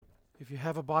If you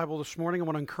have a Bible this morning, I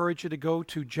want to encourage you to go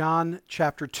to John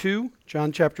chapter 2.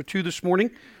 John chapter 2 this morning.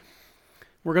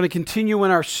 We're going to continue in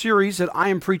our series that I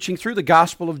am preaching through, the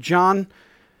Gospel of John.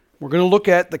 We're going to look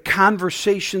at the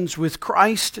conversations with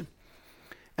Christ.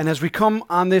 And as we come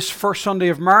on this first Sunday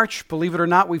of March, believe it or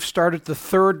not, we've started the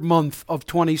third month of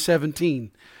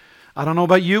 2017. I don't know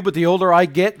about you, but the older I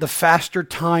get, the faster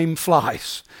time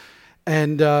flies.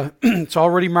 And it's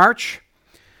already March.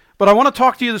 But I want to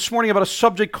talk to you this morning about a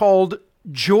subject called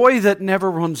joy that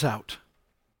never runs out.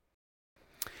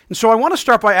 And so I want to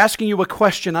start by asking you a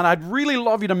question, and I'd really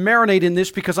love you to marinate in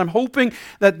this because I'm hoping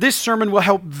that this sermon will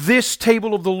help this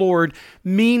table of the Lord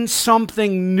mean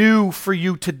something new for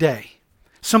you today,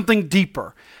 something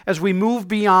deeper, as we move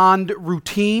beyond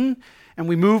routine and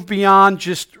we move beyond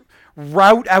just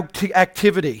route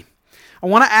activity. I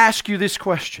want to ask you this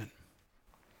question.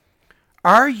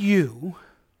 Are you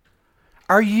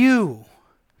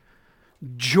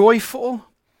joyful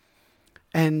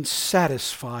and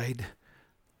satisfied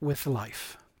with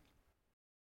life?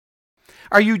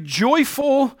 Are you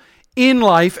joyful in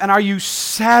life and are you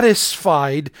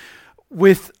satisfied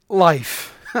with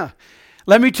life?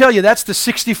 Let me tell you, that's the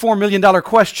 $64 million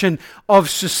question of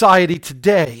society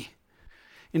today.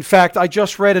 In fact, I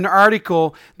just read an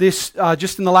article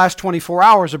just in the last 24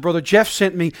 hours. A brother Jeff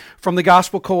sent me from the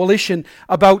Gospel Coalition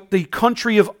about the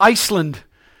country of Iceland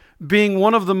being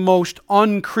one of the most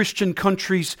un-Christian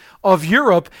countries of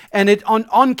Europe, and it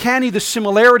uncanny the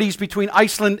similarities between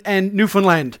Iceland and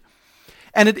Newfoundland.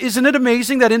 And isn't it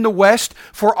amazing that in the West,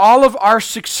 for all of our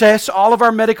success, all of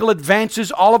our medical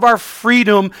advances, all of our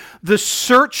freedom, the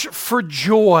search for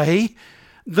joy,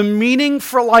 the meaning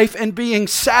for life and being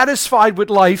satisfied with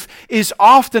life is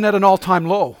often at an all-time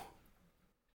low.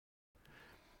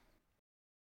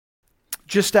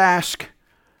 Just ask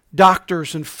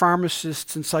doctors and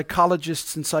pharmacists and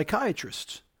psychologists and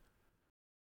psychiatrists.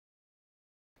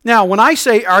 Now, when I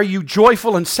say, are you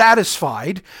joyful and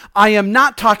satisfied, I am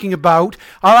not talking about,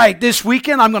 all right, this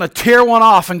weekend I'm going to tear one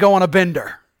off and go on a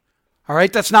bender. All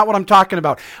right, that's not what I'm talking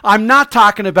about. I'm not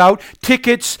talking about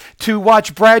tickets to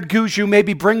watch Brad Guzzu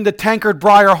maybe bring the tankard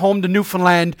Briar home to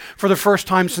Newfoundland for the first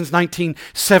time since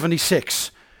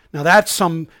 1976. Now that's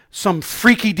some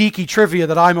freaky deaky trivia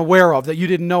that I'm aware of that you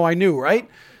didn't know I knew, right?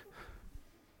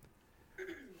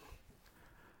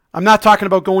 I'm not talking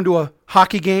about going to a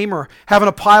hockey game or having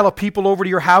a pile of people over to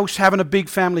your house, having a big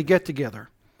family get-together.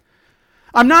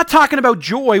 I'm not talking about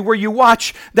joy where you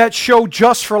watch that show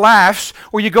just for laughs,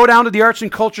 or you go down to the Arts and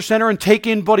Culture Center and take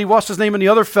in Buddy, what's his name, and the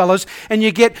other fellas, and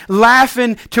you get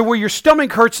laughing to where your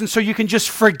stomach hurts and so you can just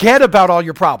forget about all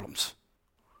your problems.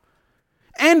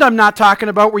 And I'm not talking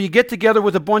about where you get together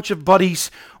with a bunch of buddies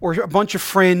or a bunch of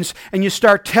friends and you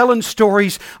start telling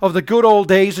stories of the good old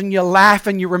days and you laugh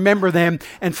and you remember them,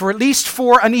 and for at least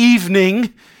for an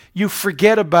evening, you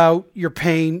forget about your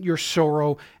pain, your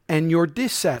sorrow, and your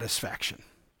dissatisfaction.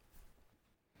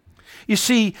 You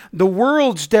see, the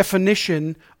world's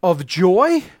definition of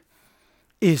joy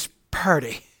is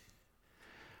party.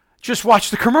 Just watch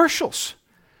the commercials.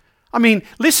 I mean,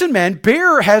 listen, man,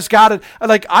 beer has got it.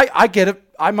 Like, I get it.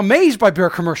 I'm amazed by beer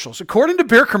commercials. According to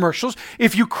beer commercials,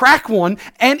 if you crack one,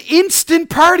 an instant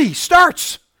party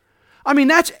starts. I mean,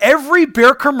 that's every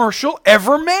beer commercial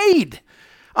ever made.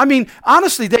 I mean,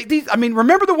 honestly,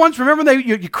 remember the ones,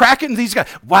 you crack it and these guys,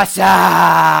 what's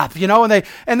up? You know,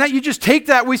 and that you just take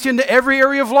that with you into every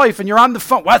area of life and you're on the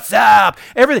phone, what's up?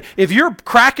 Everything. If you're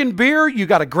cracking beer, you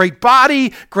got a great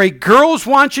body, great girls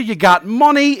want you, you got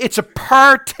money, it's a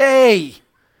party.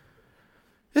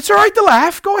 It's all right to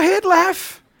laugh. Go ahead,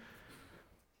 laugh.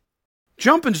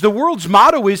 Jumpins, the world's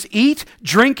motto is eat,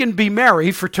 drink, and be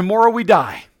merry, for tomorrow we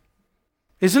die.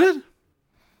 Isn't it?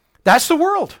 That's the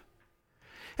world.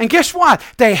 And guess what?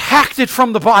 They hacked it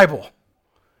from the Bible.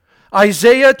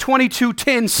 Isaiah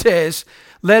 22:10 says,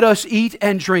 let us eat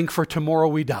and drink, for tomorrow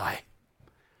we die.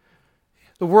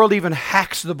 The world even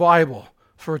hacks the Bible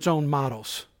for its own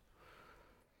models.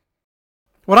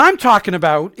 What I'm talking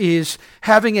about is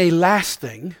having a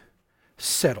lasting,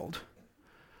 settled,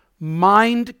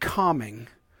 mind-calming,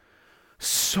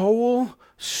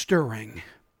 soul-stirring,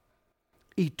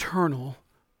 eternal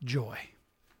joy.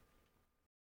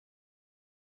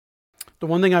 The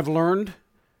one thing I've learned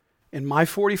in my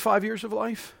 45 years of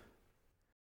life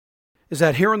is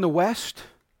that here in the West,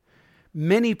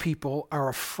 many people are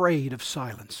afraid of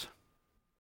silence.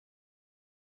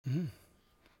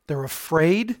 They're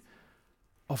afraid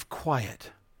of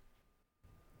quiet.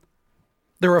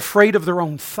 They're afraid of their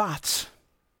own thoughts.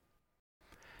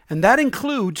 And that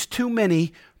includes too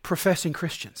many professing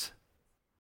Christians.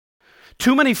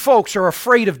 Too many folks are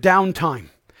afraid of downtime.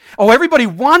 Oh, everybody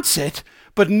wants it,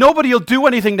 but nobody will do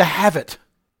anything to have it.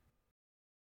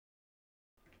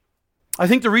 I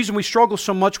think the reason we struggle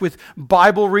so much with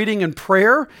Bible reading and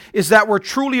prayer is that we're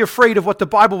truly afraid of what the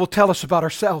Bible will tell us about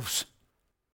ourselves.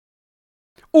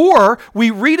 Or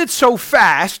we read it so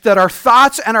fast that our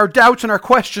thoughts and our doubts and our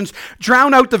questions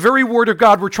drown out the very Word of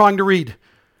God we're trying to read.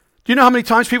 Do you know how many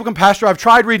times people come, Pastor, I've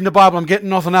tried reading the Bible, I'm getting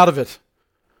nothing out of it.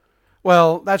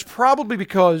 Well, that's probably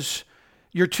because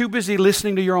you're too busy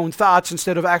listening to your own thoughts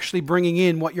instead of actually bringing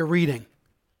in what you're reading.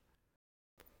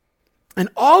 And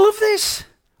all of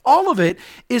it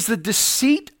is the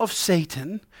deceit of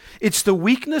Satan. It's the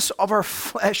weakness of our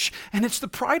flesh, and it's the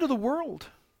pride of the world.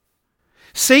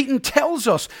 Satan tells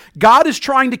us God is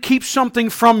trying to keep something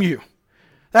from you.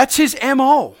 That's his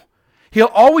MO. He'll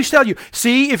always tell you,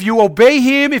 see, if you obey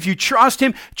him, if you trust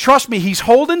him, trust me, he's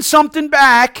holding something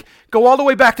back. Go all the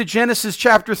way back to Genesis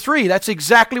chapter 3. That's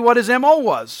exactly what his MO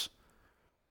was.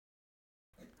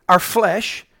 Our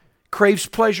flesh craves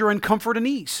pleasure and comfort and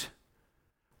ease.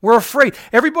 We're afraid.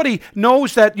 Everybody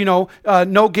knows that, no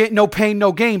pain,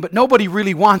 no gain, but nobody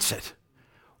really wants it.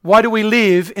 Why do we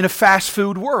live in a fast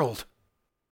food world?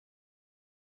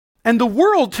 And the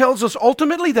world tells us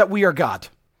ultimately that we are God.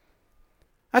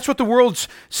 That's what the world's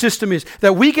system is,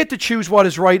 that we get to choose what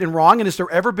is right and wrong. And has there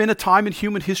ever been a time in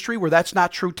human history where that's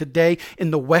not true today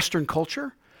in the Western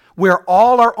culture? We're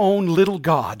all our own little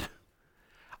God.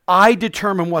 I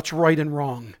determine what's right and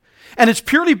wrong. And it's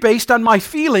purely based on my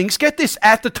feelings, get this,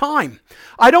 at the time.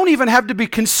 I don't even have to be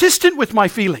consistent with my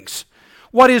feelings.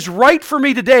 What is right for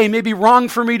me today may be wrong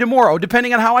for me tomorrow,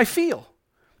 depending on how I feel.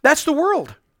 That's the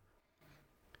world.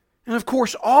 And of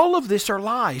course, all of this are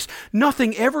lies.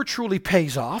 Nothing ever truly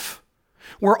pays off.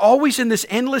 We're always in this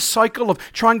endless cycle of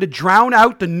trying to drown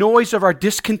out the noise of our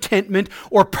discontentment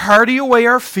or party away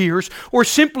our fears or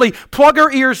simply plug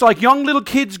our ears like young little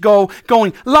kids going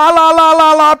la la la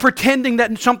la la, pretending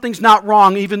that something's not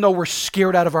wrong even though we're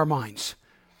scared out of our minds.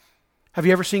 Have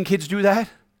you ever seen kids do that?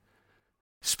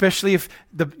 Especially if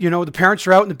the parents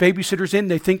are out and the babysitter's in,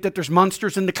 they think that there's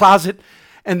monsters in the closet.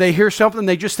 And they hear something,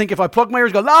 they just think if I plug my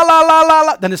ears, go la la la la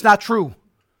la, then it's not true.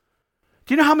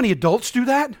 Do you know how many adults do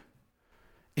that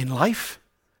in life?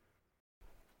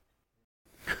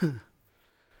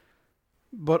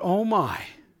 But oh my,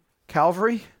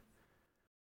 Calvary,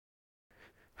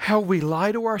 how we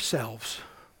lie to ourselves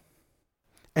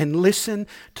and listen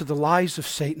to the lies of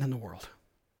Satan in the world.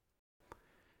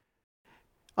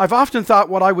 I've often thought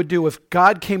what I would do if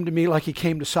God came to me like he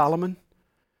came to Solomon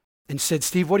and said,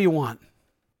 Steve, what do you want?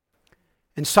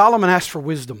 And Solomon asked for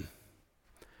wisdom.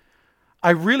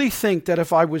 I really think that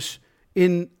if I was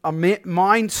in a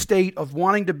mind state of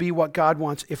wanting to be what God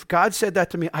wants, if God said that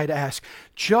to me, I'd ask,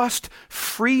 just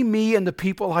free me and the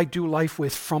people I do life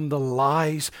with from the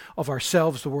lies of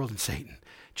ourselves, the world, and Satan.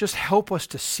 Just help us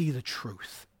to see the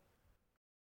truth.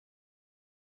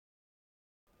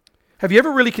 Have you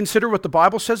ever really considered what the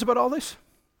Bible says about all this?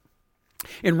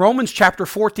 In Romans chapter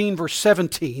 14, verse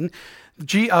 17,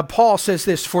 Paul says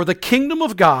this, for the kingdom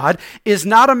of God is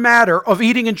not a matter of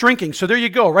eating and drinking. So there you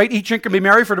go, right? Eat, drink, and be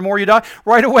merry, for the more you die.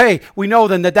 Right away, we know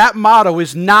then that motto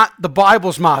is not the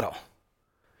Bible's motto.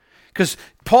 Because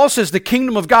Paul says the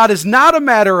kingdom of God is not a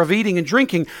matter of eating and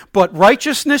drinking, but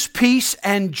righteousness, peace,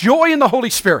 and joy in the Holy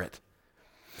Spirit.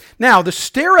 Now,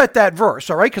 stare at that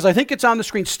verse, all right? Because I think it's on the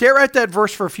screen. Stare at that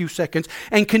verse for a few seconds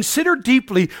and consider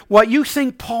deeply what you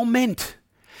think Paul meant.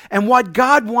 And what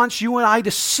God wants you and I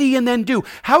to see and then do.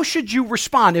 How should you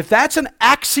respond? If that's an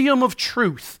axiom of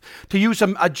truth, to use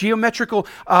a geometrical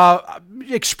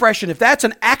expression, if that's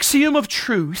an axiom of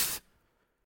truth,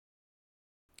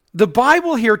 the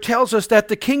Bible here tells us that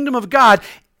the kingdom of God,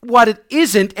 what it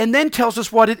isn't, and then tells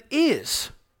us what it is.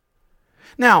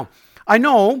 Now, I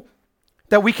know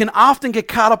that we can often get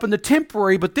caught up in the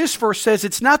temporary, but this verse says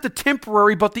it's not the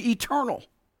temporary, but the eternal.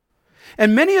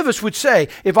 And many of us would say,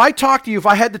 if I talked to you, if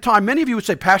I had the time, many of you would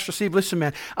say, Pastor Steve, listen,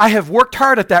 man, I have worked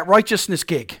hard at that righteousness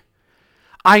gig.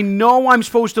 I know I'm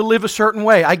supposed to live a certain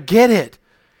way. I get it.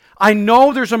 I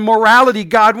know there's a morality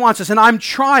God wants us, and I'm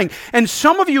trying. And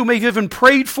some of you may have even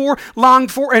prayed for,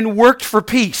 longed for, and worked for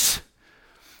peace.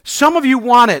 Some of you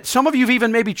want it. Some of you have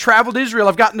even maybe traveled to Israel.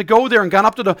 I've gotten to go there and gone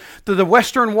up to the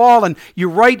Western Wall, and you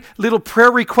write little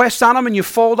prayer requests on them, and you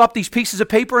fold up these pieces of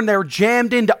paper, and they're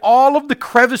jammed into all of the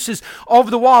crevices of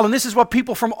the wall. And this is what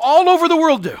people from all over the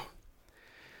world do.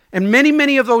 And many,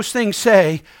 many of those things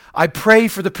say, I pray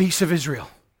for the peace of Israel.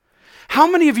 How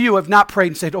many of you have not prayed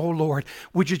and said, oh Lord,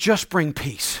 would you just bring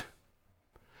peace?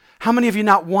 How many of you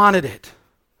not wanted it?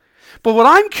 But what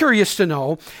I'm curious to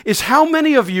know is how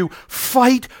many of you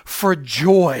fight for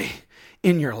joy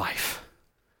in your life.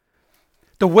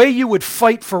 the way you would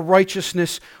fight for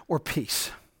righteousness or peace.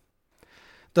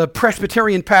 The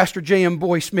Presbyterian pastor J.M.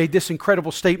 Boyce made this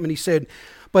incredible statement. He said,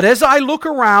 "But as I look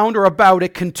around or about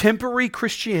at contemporary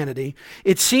Christianity,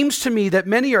 it seems to me that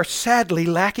many are sadly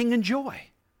lacking in joy.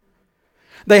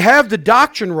 They have the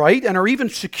doctrine right and are even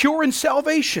secure in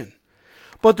salvation.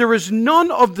 But there is none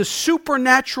of the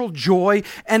supernatural joy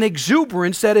and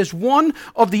exuberance that is one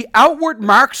of the outward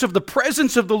marks of the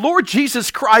presence of the Lord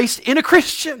Jesus Christ in a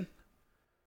Christian."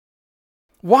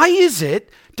 Why is it,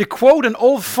 to quote an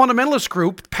old fundamentalist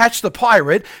group, Patch the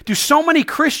Pirate, do so many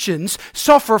Christians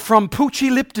suffer from poochy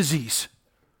lip disease?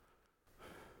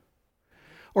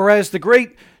 Or as the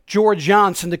great George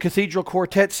Johnson, the Cathedral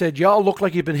Quartet, said, "Y'all look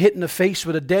like you've been hit in the face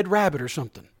with a dead rabbit or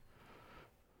something."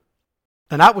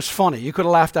 And that was funny. You could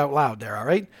have laughed out loud there, all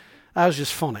right? That was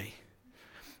just funny.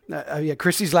 Yeah,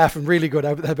 Chrissy's laughing really good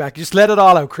out the back. Just let it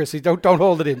all out, Chrissy. Don't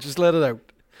hold it in. Just let it out.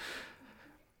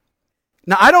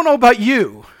 Now, I don't know about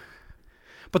you,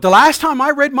 but the last time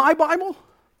I read my Bible,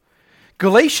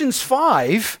 Galatians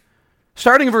 5,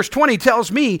 starting in verse 20,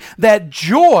 tells me that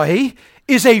joy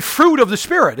is a fruit of the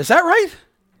Spirit. Is that right?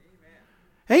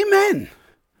 Amen. Amen.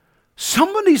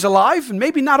 Somebody's alive and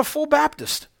maybe not a full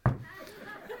Baptist.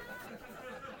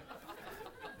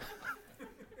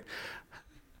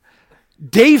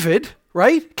 David,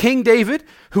 right? King David,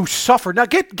 who suffered. Now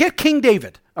get King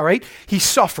David, all right? He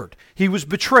suffered. He was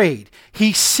betrayed.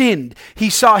 He sinned. He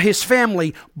saw his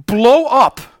family blow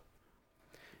up.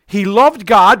 He loved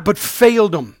God but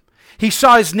failed him. He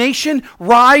saw his nation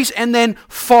rise and then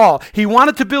fall. He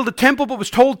wanted to build a temple but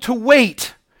was told to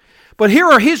wait. But here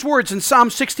are his words in Psalm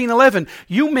 16:11.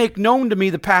 "You make known to me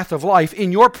the path of life.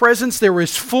 In your presence there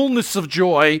is fullness of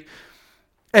joy.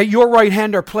 At your right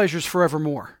hand are pleasures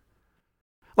forevermore."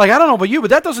 Like, I don't know about you, but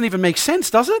that doesn't even make sense,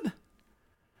 does it?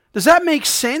 Does that make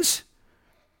sense?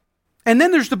 And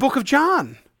then there's the book of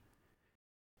John.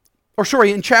 Or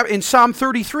sorry, in Psalm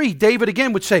 33, David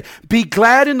again would say, "Be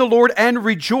glad in the Lord and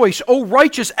rejoice, O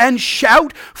righteous, and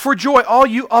shout for joy, all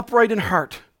you upright in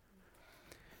heart."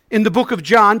 In the book of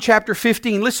John, chapter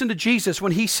 15, listen to Jesus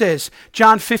when he says,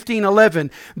 John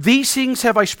 15:11, "These things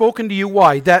have I spoken to you."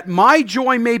 Why? "That my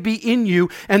joy may be in you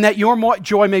and that your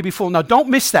joy may be full." Now, don't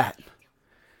miss that.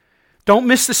 Don't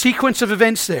miss the sequence of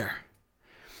events there.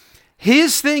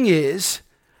 His thing is,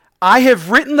 I have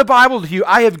written the Bible to you.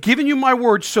 I have given you my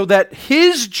word so that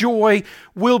his joy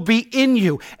will be in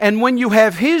you. And when you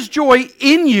have his joy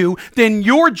in you, then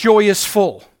your joy is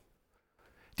full.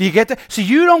 Do you get that? So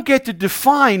you don't get to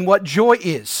define what joy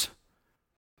is.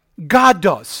 God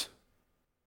does.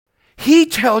 He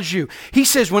tells you. He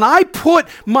says, when I put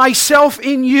myself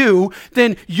in you,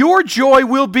 then your joy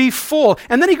will be full.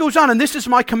 And then he goes on, "And this is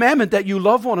my commandment, that you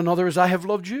love one another as I have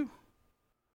loved you."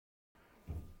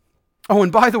 Oh,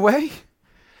 and by the way,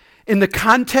 in the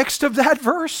context of that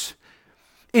verse,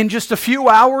 in just a few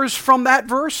hours from that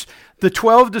verse, the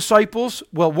 12 disciples,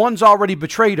 well, one's already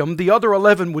betrayed him, the other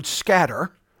 11 would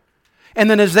scatter. And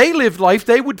then as they lived life,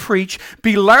 they would preach,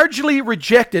 be largely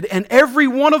rejected, and every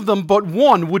one of them but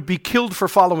one would be killed for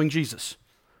following Jesus.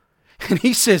 And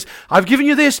he says, "I've given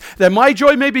you this, that my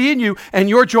joy may be in you, and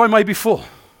your joy might be full."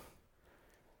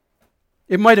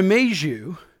 It might amaze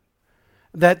you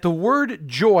that the word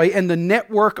joy and the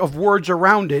network of words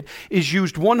around it is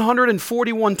used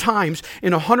 141 times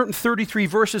in 133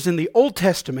 verses in the Old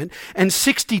Testament and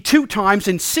 62 times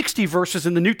in 60 verses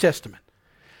in the New Testament.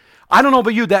 I don't know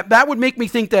about you, that would make me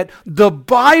think that the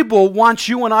Bible wants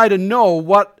you and I to know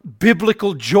what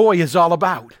biblical joy is all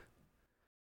about.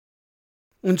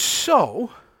 And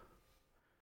so,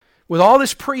 with all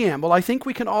this preamble, I think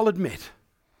we can all admit,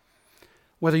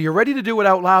 whether you're ready to do it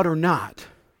out loud or not,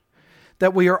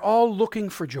 that we are all looking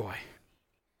for joy.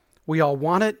 We all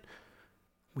want it.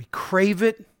 We crave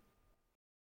it.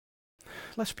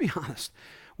 Let's be honest.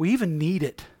 We even need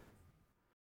it.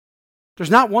 There's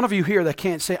not one of you here that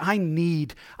can't say, I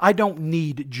don't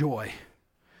need joy.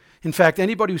 In fact,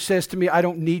 anybody who says to me, I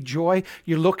don't need joy,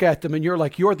 you look at them and you're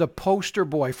like, you're the poster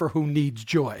boy for who needs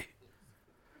joy.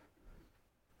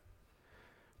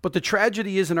 But the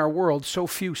tragedy is in our world, so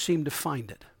few seem to find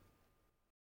it.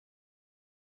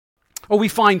 Oh, we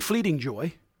find fleeting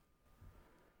joy.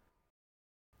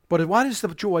 But what is the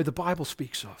joy the Bible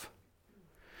speaks of?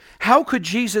 How could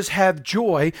Jesus have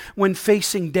joy when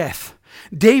facing death?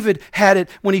 David had it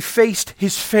when he faced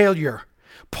his failure.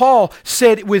 Paul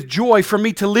said with joy, "For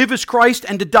me to live is Christ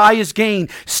and to die is gain."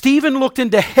 Stephen looked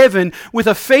into heaven with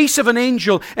a face of an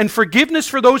angel and forgiveness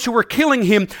for those who were killing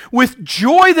him with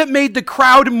joy that made the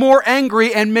crowd more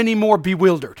angry and many more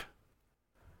bewildered.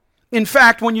 In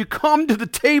fact, when you come to the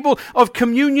table of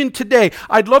communion today,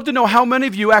 I'd love to know how many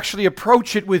of you actually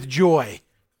approach it with joy.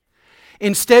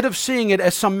 instead of seeing it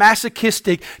as some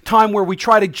masochistic time where we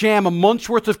try to jam a month's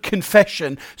worth of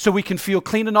confession so we can feel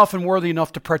clean enough and worthy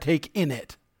enough to partake in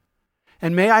it.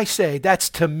 And may I say, that's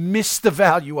to miss the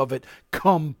value of it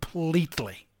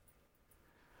completely.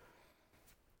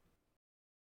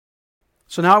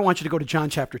 So now I want you to go to John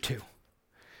chapter 2.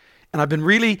 And I've been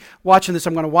really watching this.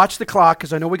 I'm going to watch the clock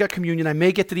because I know we got communion. I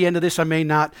may get to the end of this, I may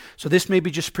not. So this may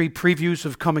be just previews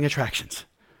of coming attractions.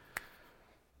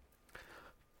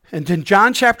 And in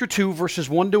John chapter 2, verses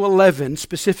 1 to 11,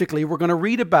 specifically, we're going to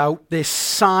read about this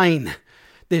sign,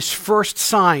 this first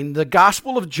sign. The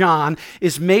Gospel of John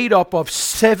is made up of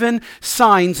 7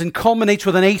 signs and culminates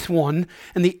with an 8th one.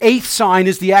 And the 8th sign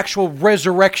is the actual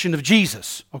resurrection of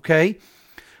Jesus, okay?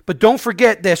 But don't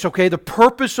forget this, okay? The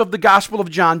purpose of the Gospel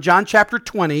of John, John chapter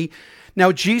 20.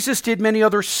 Now, Jesus did many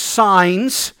other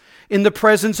signs in the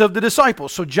presence of the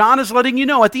disciples. So John is letting you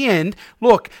know at the end,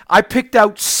 look, I picked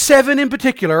out 7 in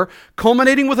particular,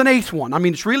 culminating with an 8th one. I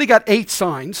mean, it's really got 8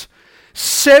 signs.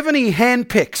 7 he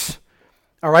handpicks.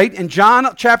 All right? And John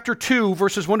chapter 2,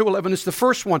 verses 1 to 11 is the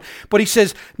first one. But he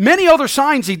says, many other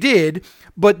signs he did,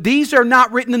 but these are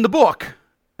not written in the book.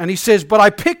 And he says, but I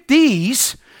picked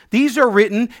these. These are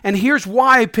written, and here's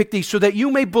why I picked these, so that you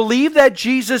may believe that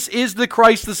Jesus is the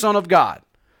Christ, the Son of God.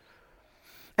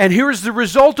 And here's the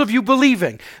result of you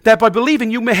believing, that by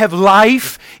believing you may have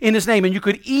life in his name. And you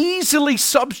could easily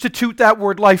substitute that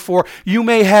word life for, you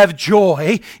may have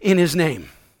joy in his name.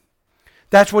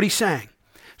 That's what he's saying.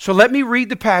 So let me read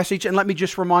the passage, and let me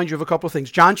just remind you of a couple of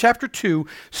things. John chapter 2,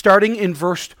 starting in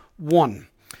verse 1.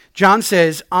 John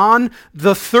says, on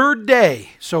the 3rd day,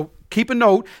 so keep a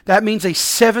note, that means a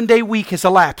 7-day week has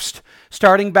elapsed,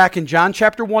 starting back in John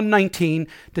chapter 1:19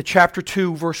 to chapter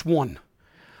 2, verse 1.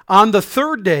 On the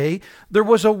 3rd day, there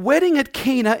was a wedding at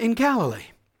Cana in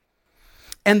Galilee,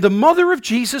 and the mother of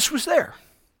Jesus was there.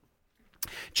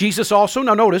 Jesus also,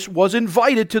 now notice, was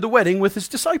invited to the wedding with his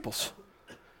disciples.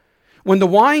 When the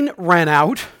wine ran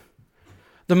out,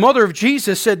 the mother of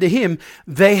Jesus said to him,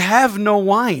 they have no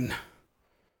wine.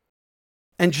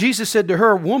 And Jesus said to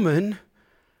her, woman,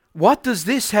 what does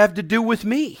this have to do with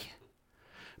me?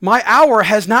 My hour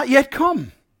has not yet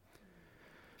come.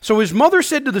 So his mother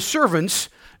said to the servants,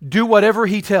 do whatever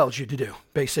he tells you to do,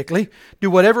 basically.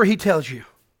 Do whatever he tells you.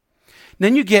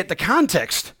 Then you get the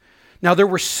context. Now there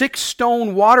were 6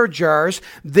 stone water jars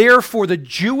there for the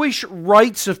Jewish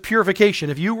rites of purification.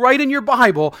 If you write in your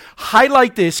Bible,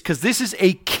 highlight this because this is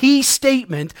a key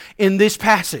statement in this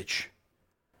passage.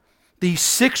 These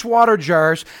 6 water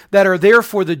jars that are there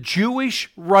for the Jewish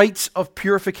rites of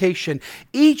purification,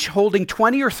 each holding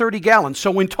 20 or 30 gallons.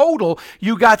 So in total,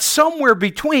 you got somewhere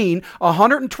between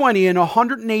 120 and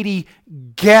 180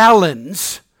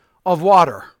 gallons of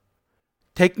water.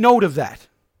 Take note of that.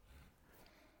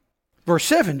 Verse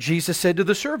 7, Jesus said to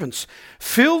the servants,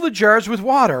 fill the jars with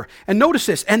water. And notice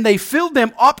this, and they filled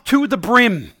them up to the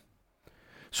brim.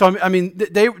 So, I mean,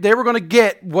 they were going to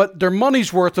get what their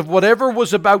money's worth of whatever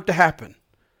was about to happen.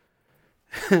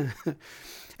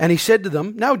 And he said to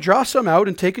them, now draw some out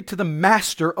and take it to the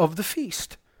master of the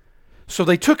feast. So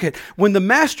they took it. When the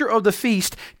master of the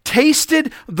feast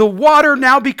tasted the water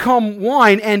now become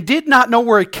wine and did not know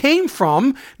where it came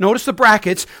from, notice the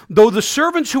brackets, though the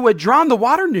servants who had drawn the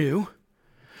water knew,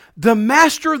 the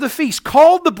master of the feast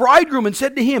called the bridegroom and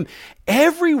said to him,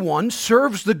 everyone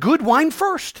serves the good wine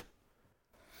first.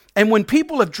 And when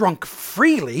people have drunk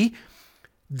freely,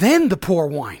 then the poor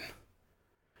wine.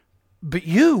 But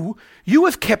you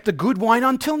have kept the good wine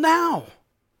until now.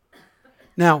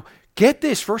 Now, get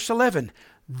this, verse 11.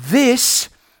 This,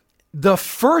 the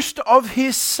first of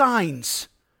his signs,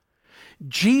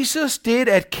 Jesus did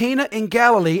at Cana in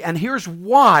Galilee, and here's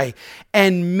why.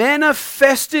 And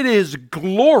manifested his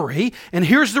glory, and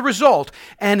here's the result.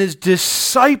 And his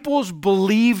disciples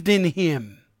believed in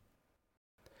him.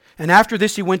 And after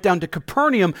this, he went down to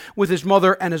Capernaum with his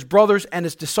mother and his brothers and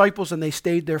his disciples, and they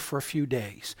stayed there for a few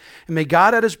days. And may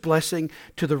God add his blessing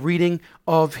to the reading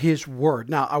of his word.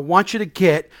 Now, I want you to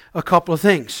get a couple of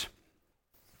things.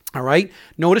 All right?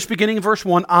 Notice beginning in verse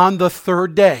 1, on the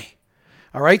 3rd day.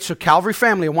 All right, so Calvary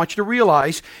family, I want you to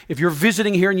realize, if you're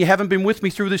visiting here and you haven't been with me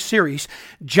through this series,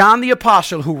 John the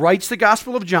Apostle, who writes the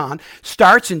Gospel of John,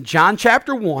 starts in John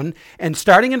chapter 1, and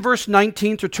starting in verse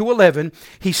 19 through 2:11,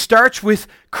 he starts with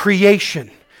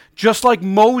creation, just like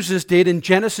Moses did in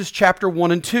Genesis chapter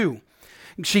 1 and 2.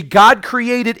 See, God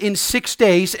created in 6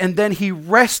 days, and then he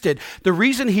rested. The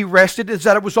reason he rested is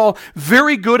that it was all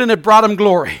very good and it brought him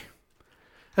glory.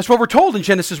 That's what we're told in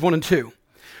Genesis 1 and 2.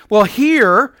 Well,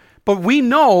 here... But we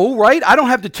know, right? I don't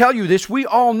have to tell you this. We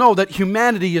all know that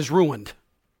humanity is ruined.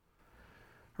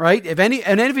 right? If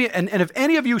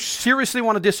any of you seriously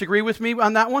want to disagree with me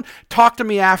on that one, talk to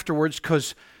me afterwards,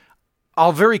 because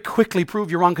I'll very quickly prove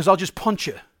you wrong, because I'll just punch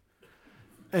you.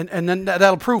 And then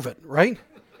that'll prove it, right?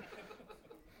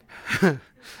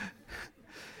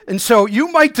 And so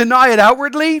you might deny it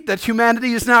outwardly, that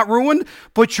humanity is not ruined,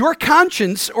 but your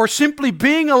conscience, or simply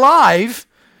being alive,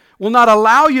 will not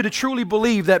allow you to truly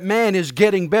believe that man is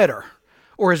getting better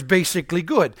or is basically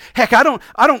good. Heck, I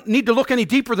don't need to look any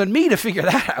deeper than me to figure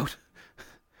that out.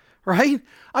 Right?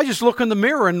 I just look in the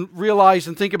mirror and realize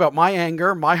and think about my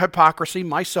anger, my hypocrisy,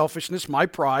 my selfishness, my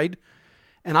pride,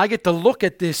 and I get to look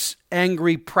at this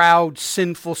angry, proud,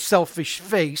 sinful, selfish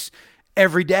face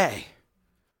every day.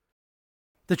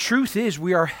 The truth is,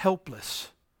 we are helpless.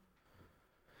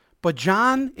 But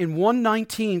John, in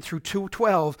 1:19 through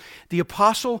 2:12,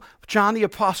 John the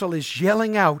Apostle is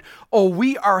yelling out, oh,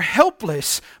 we are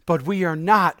helpless, but we are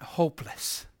not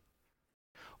hopeless.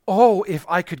 Oh, if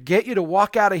I could get you to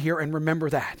walk out of here and remember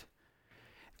that.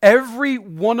 Every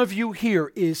one of you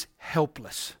here is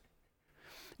helpless.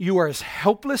 You are as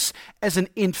helpless as an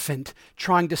infant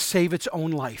trying to save its own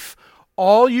life.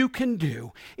 All you can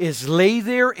do is lay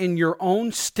there in your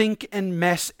own stink and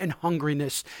mess and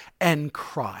hungriness and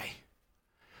cry.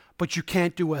 But you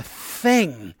can't do a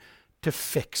thing to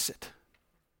fix it.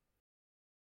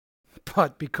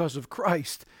 But because of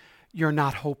Christ, you're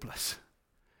not hopeless.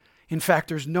 In fact,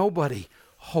 there's nobody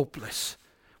hopeless.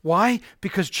 Why?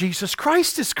 Because Jesus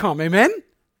Christ has come. Amen?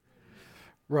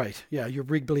 Right. Yeah, you're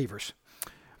big believers.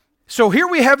 So here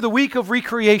we have the week of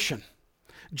recreation.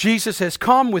 Jesus has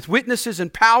come with witnesses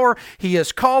and power. He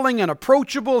is calling and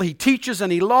approachable. He teaches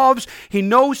and he loves. He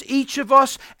knows each of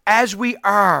us as we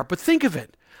are. But think of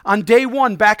it. On day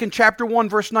 1, back in chapter 1,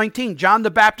 verse 19, John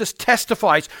the Baptist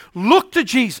testifies, look to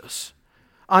Jesus.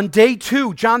 On day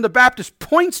 2, John the Baptist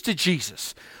points to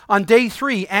Jesus. On day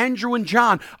 3, Andrew and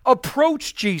John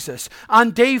approach Jesus.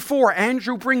 On day 4,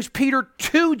 Andrew brings Peter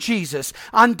to Jesus.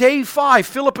 On day 5,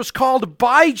 Philip is called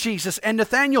by Jesus, and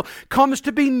Nathanael comes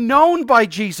to be known by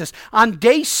Jesus. On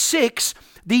day 6,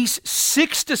 these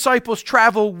 6 disciples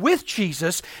travel with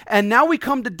Jesus, and now we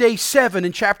come to day 7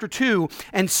 in chapter 2,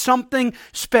 and something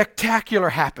spectacular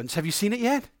happens. Have you seen it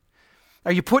yet?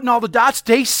 Are you putting all the dots?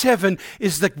 Day 7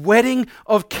 is the wedding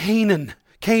of Cana.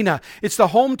 It's the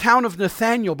hometown of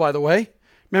Nathanael, by the way.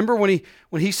 Remember when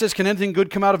he says, can anything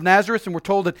good come out of Nazareth? And we're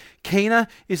told that Cana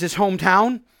is his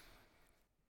hometown.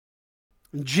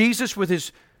 And Jesus with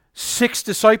his 6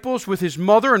 disciples, with his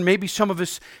mother and maybe some of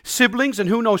his siblings, and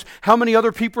who knows how many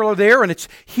other people are there. And it's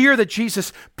here that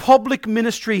Jesus' public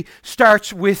ministry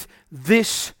starts with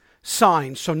this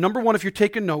sign. So number 1, if you're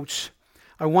taking notes,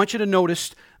 I want you to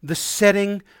notice the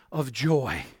setting of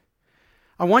joy.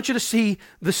 I want you to see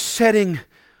the setting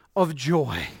of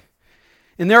joy.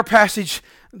 In their passage,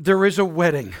 there is a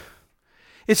wedding.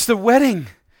 It's the wedding.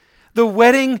 The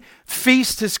wedding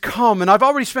feast has come. And I've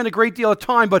already spent a great deal of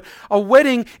time, but a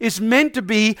wedding is meant to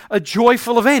be a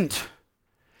joyful event.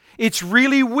 It's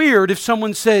really weird if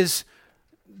someone says,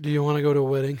 do you want to go to a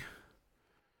wedding?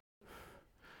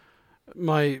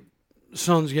 My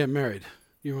son's getting married.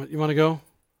 You want to go?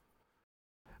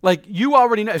 Like, you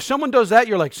already know. If someone does that,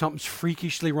 you're like, something's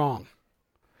freakishly wrong.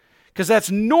 Because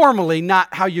that's normally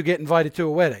not how you get invited to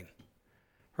a wedding.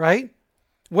 Right?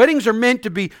 Weddings are meant to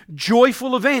be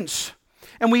joyful events.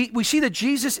 And we see that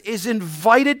Jesus is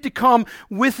invited to come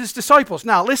with his disciples.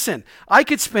 Now, listen, I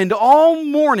could spend all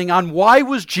morning on why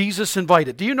was Jesus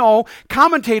invited. Do you know,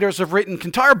 commentators have written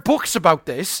entire books about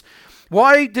this.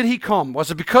 Why did he come?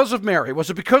 Was it because of Mary? Was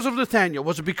it because of Nathanael?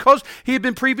 Was it because he had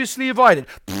been previously invited?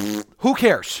 Who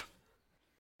cares?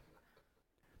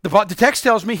 The text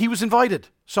tells me he was invited.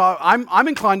 So I'm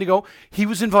inclined to go, he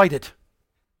was invited.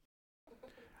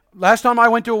 Last time I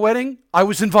went to a wedding, I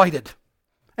was invited.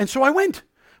 And so I went.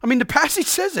 I mean, the passage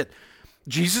says it.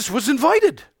 Jesus was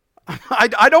invited.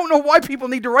 I don't know why people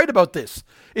need to write about this.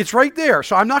 It's right there.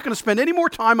 So I'm not going to spend any more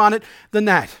time on it than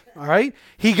that. All right?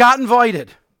 He got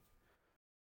invited.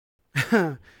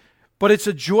 But it's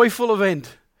a joyful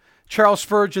event. Charles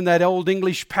Spurgeon, that old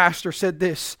English pastor, said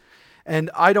this,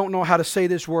 and I don't know how to say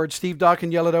this word. Steve Dodd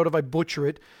can yell it out if I butcher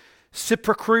it.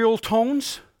 Sepulchral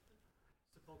tones?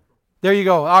 There you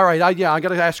go. All right, I got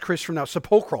to ask Chris from now.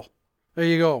 Sepulchral. There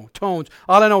you go. Tones.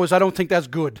 All I know is I don't think that's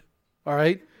good. All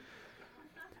right?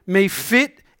 May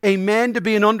fit a man to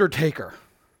be an undertaker.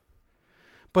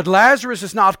 But Lazarus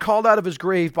is not called out of his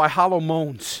grave by hollow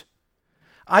moans.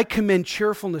 I commend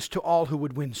cheerfulness to all who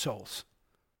would win souls.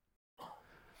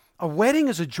 A wedding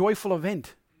is a joyful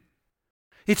event.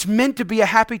 It's meant to be a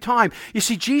happy time. You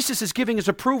see, Jesus is giving his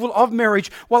approval of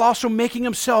marriage while also making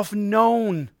himself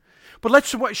known. But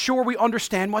let's sure we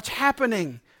understand what's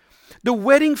happening. The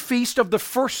wedding feast of the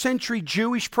first century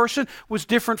Jewish person was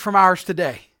different from ours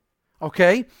today.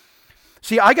 Okay?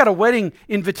 See, I got a wedding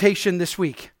invitation this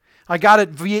week. I got it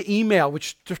via email,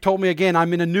 which told me again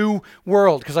I'm in a new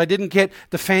world because I didn't get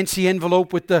the fancy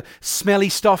envelope with the smelly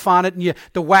stuff on it and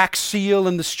the wax seal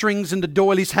and the strings and the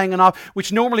doilies hanging off,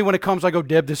 which normally when it comes I go,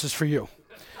 Deb, this is for you.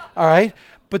 All right?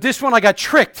 But this one I got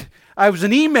tricked. I was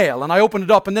an email and I opened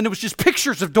it up and then it was just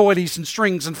pictures of doilies and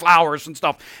strings and flowers and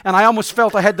stuff. And I almost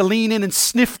felt I had to lean in and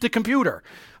sniff the computer.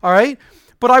 All right?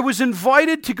 But I was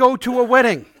invited to go to a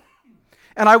wedding.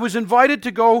 And I was invited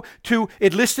to go to,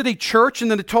 it listed a church and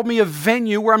then it told me a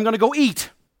venue where I'm going to go eat.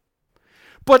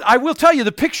 But I will tell you,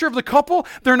 the picture of the couple,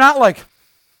 they're not like,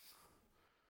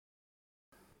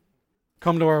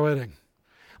 come to our wedding.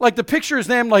 Like the picture is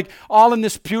them like all in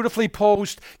this beautifully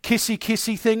posed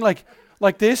kissy thing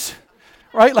like this,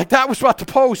 right? Like that was what the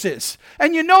pose is.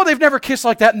 And you know they've never kissed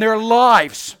like that in their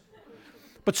lives.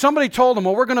 But somebody told them,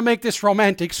 well, we're going to make this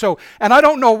romantic. So, and I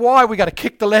don't know why we got to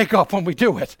kick the leg up when we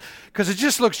do it, because it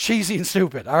just looks cheesy and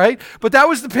stupid, all right? But that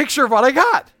was the picture of what I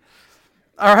got,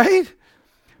 all right?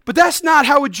 But that's not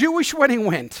how a Jewish wedding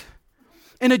went.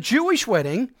 In a Jewish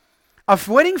wedding, a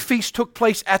wedding feast took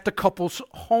place at the couple's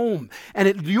home, and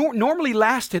it normally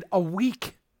lasted a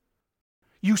week.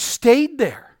 You stayed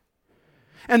there,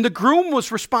 and the groom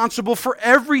was responsible for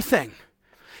everything.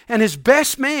 And his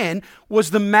best man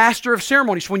was the master of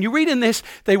ceremonies. When you read in this,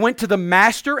 they went to the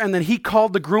master and then he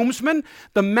called the groomsman.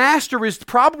 The master is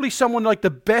probably someone like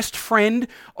the best friend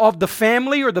of the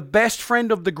family or the best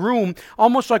friend of the groom,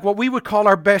 almost like what we would call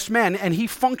our best man. And he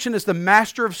functioned as the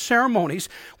master of ceremonies,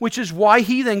 which is why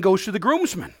he then goes to the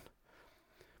groomsman,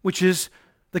 which is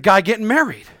the guy getting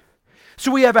married.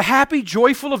 So we have a happy,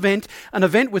 joyful event, an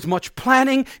event with much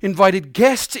planning, invited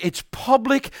guests, it's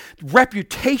public,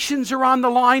 reputations are on the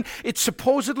line, it's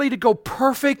supposedly to go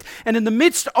perfect, and in the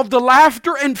midst of the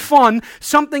laughter and fun,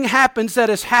 something happens that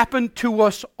has happened to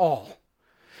us all.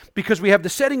 Because we have the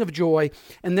setting of joy,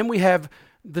 and then we have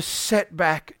the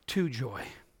setback to joy.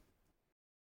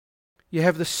 You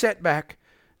have the setback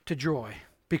to joy.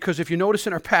 Because if you notice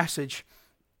in our passage,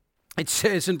 it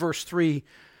says in verse 3,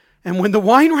 and when the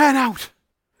wine ran out,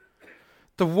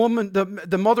 the woman,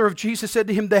 the mother of Jesus said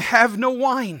to him, they have no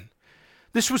wine.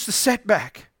 This was the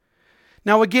setback.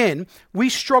 Now again, we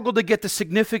struggle to get the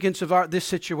significance of this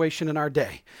situation in our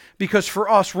day. Because for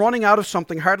us, running out of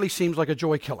something hardly seems like a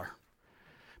joy killer.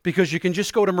 Because you can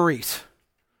just go to Marie's.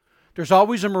 There's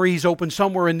always a Marie's open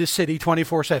somewhere in this city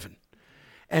 24/7.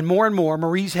 And more,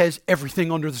 Marie's has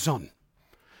everything under the sun.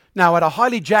 Now at a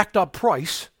highly jacked up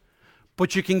price,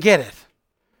 but you can get it.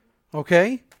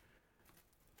 Okay?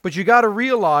 But you got to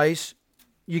realize,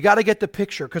 you got to get the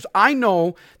picture. Because I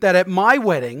know that at my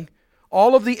wedding,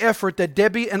 all of the effort that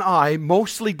Debbie and I,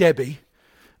 mostly Debbie,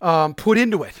 put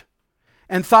into it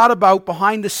and thought about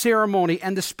behind the ceremony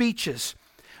and the speeches.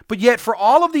 But yet for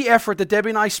all of the effort that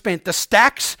Debbie and I spent, the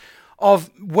stacks of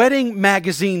wedding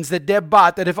magazines that Deb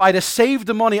bought, that if I'd have saved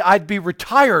the money, I'd be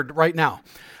retired right now.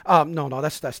 No,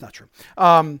 that's not true.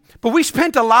 But we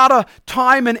spent a lot of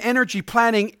time and energy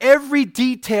planning every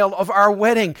detail of our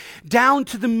wedding, down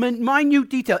to the minute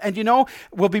detail. And you know,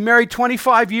 we'll be married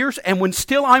 25 years, and when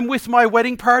still I'm with my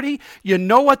wedding party, you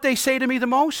know what they say to me the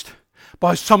most?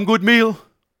 Buy some good meal.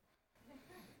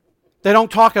 They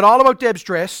don't talk at all about Deb's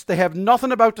dress. They have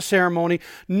nothing about the ceremony,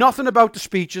 nothing about the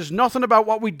speeches, nothing about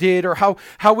what we did or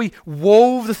how we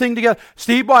wove the thing together.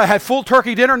 Steve, boy, I had full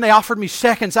turkey dinner and they offered me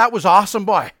seconds. That was awesome,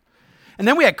 boy. And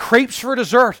then we had crepes for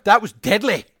dessert. That was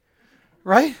deadly,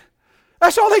 right?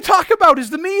 That's all they talk about is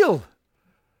the meal.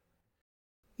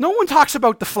 No one talks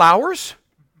about the flowers.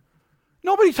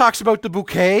 Nobody talks about the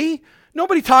bouquet.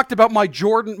 Nobody talked about my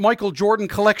Michael Jordan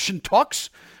collection tux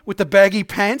with the baggy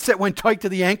pants that went tight to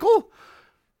the ankle.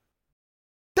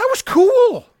 That was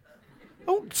cool.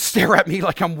 Don't stare at me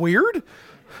like I'm weird.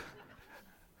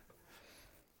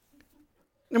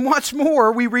 And what's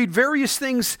more, we read various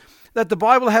things that the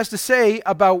Bible has to say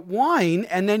about wine,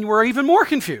 and then we're even more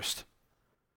confused.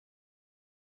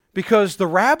 Because the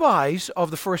rabbis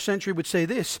of the first century would say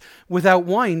this, without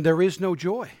wine there is no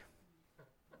joy.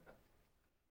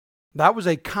 That was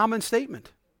a common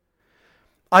statement.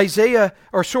 We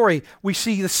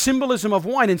see the symbolism of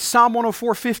wine in Psalm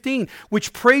 104:15,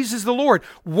 which praises the Lord.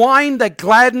 Wine that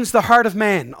gladdens the heart of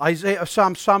man.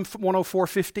 Psalm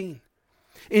 104:15.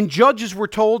 In Judges, we're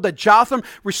told that Jotham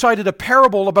recited a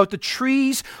parable about the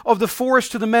trees of the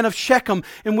forest to the men of Shechem,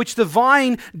 in which the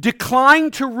vine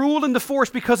declined to rule in the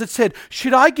forest because it said,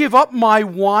 should I give up my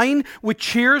wine, which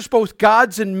cheers both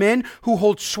gods and men who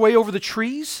hold sway over the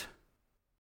trees?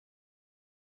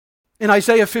 In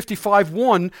Isaiah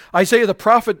 55:1, Isaiah the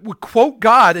prophet would quote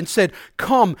God and said,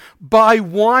 "Come, buy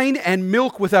wine and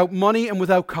milk without money and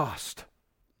without cost."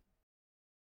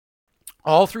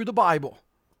 All through the Bible,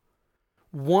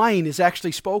 wine is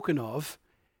actually spoken of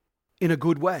in a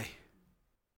good way.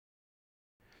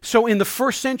 So in the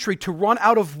first century, to run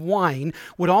out of wine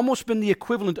would almost been the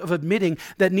equivalent of admitting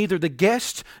that neither the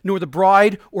guest nor the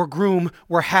bride or groom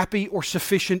were happy or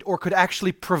sufficient or could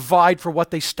actually provide for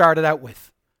what they started out with.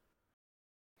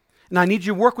 And I need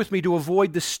you to work with me to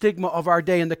avoid the stigma of our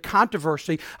day and the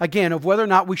controversy, again, of whether or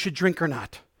not we should drink or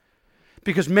not.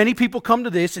 Because many people come to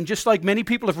this, and just like many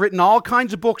people have written all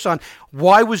kinds of books on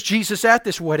why was Jesus at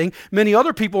this wedding, many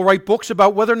other people write books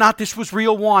about whether or not this was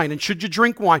real wine and should you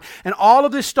drink wine and all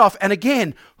of this stuff. And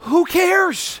again, who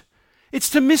cares?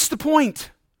 It's to miss the point.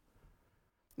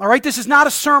 All right, this is not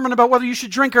a sermon about whether you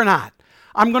should drink or not.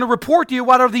 I'm going to report to you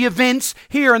what are the events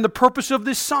here and the purpose of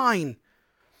this sign.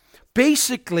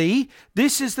 Basically,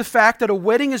 this is the fact that a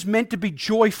wedding is meant to be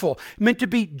joyful, meant to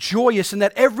be joyous, and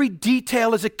that every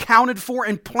detail is accounted for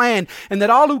and planned, and that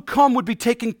all who come would be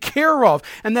taken care of,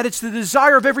 and that it's the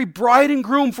desire of every bride and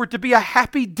groom for it to be a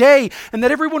happy day, and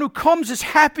that everyone who comes is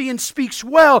happy and speaks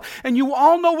well. And you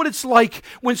all know what it's like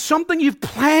when something you've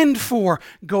planned for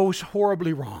goes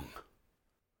horribly wrong.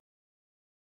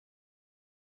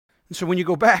 And so when you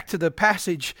go back to the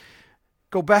passage,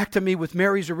 go back to me with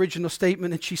Mary's original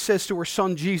statement, and she says to her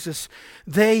son Jesus,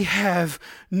 "They have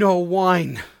no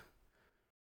wine."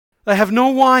 They have no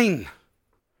wine.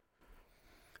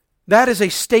 That is a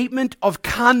statement of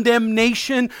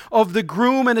condemnation of the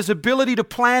groom and his ability to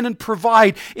plan and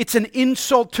provide. It's an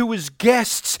insult to his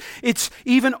guests. It's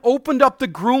even opened up the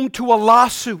groom to a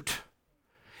lawsuit.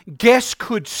 Guests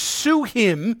could sue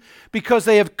him because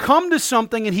they have come to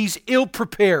something and he's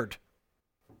ill-prepared.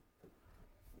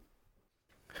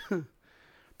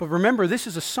 But remember, this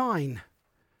is a sign.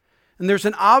 And there's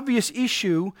an obvious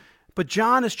issue, but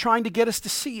John is trying to get us to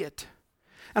see it.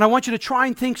 And I want you to try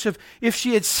and think of if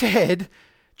she had said,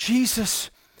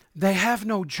 "Jesus, they have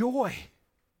no joy."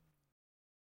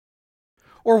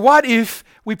 Or what if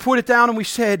we put it down and we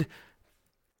said,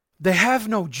 "They have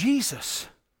no Jesus"?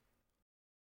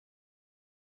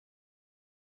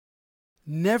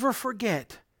 Never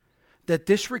forget that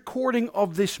this recording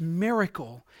of this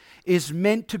miracle is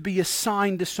meant to be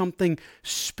assigned to something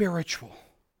spiritual.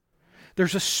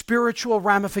 There's a spiritual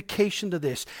ramification to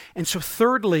this. And so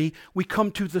thirdly, we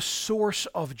come to the source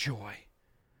of joy.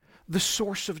 The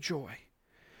source of joy.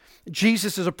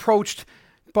 Jesus is approached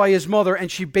by his mother,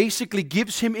 and she basically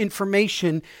gives him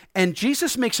information, and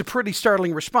Jesus makes a pretty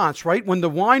startling response, right? When the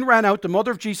wine ran out, the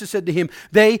mother of Jesus said to him,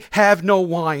 "They have no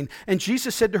wine." And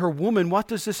Jesus said to her, "Woman, what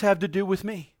does this have to do with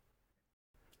me?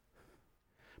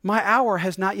 My hour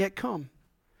has not yet come."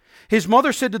 His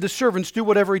mother said to the servants, "Do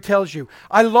whatever he tells you."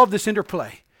 I love this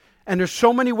interplay. And there's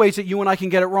so many ways that you and I can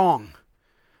get it wrong.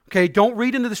 Okay, don't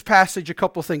read into this passage a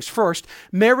couple of things. First,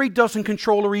 Mary doesn't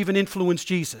control or even influence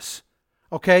Jesus.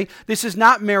 Okay? This is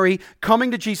not Mary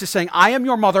coming to Jesus saying, "I am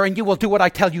your mother and you will do what I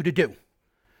tell you to do."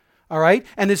 All right?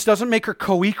 And this doesn't make her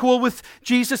co-equal with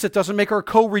Jesus. It doesn't make her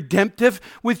co-redemptive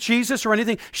with Jesus or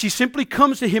anything. She simply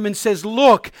comes to him and says,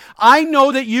 "Look, I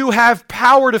know that you have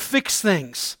power to fix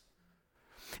things."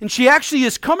 And she actually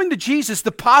is coming to Jesus.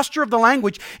 The posture of the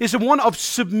language is one of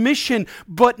submission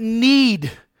but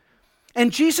need.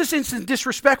 And Jesus isn't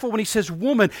disrespectful when he says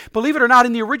woman. Believe it or not,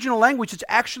 in the original language, it's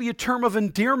actually a term of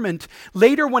endearment.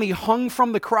 Later, when he hung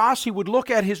from the cross, he would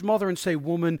look at his mother and say,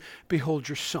 "Woman, behold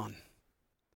your son."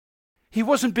 He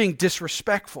wasn't being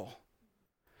disrespectful.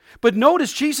 But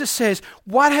notice Jesus says,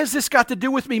 "What has this got to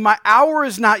do with me? My hour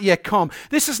has not yet come."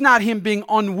 This is not him being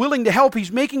unwilling to help.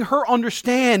 He's making her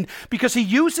understand because he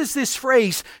uses this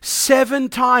phrase 7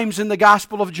 times in the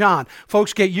Gospel of John.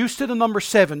 Folks, get used to the number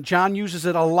 7. John uses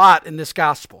it a lot in this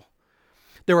Gospel.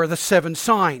 There are the 7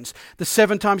 signs. The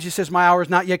 7 times he says, "My hour has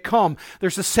not yet come."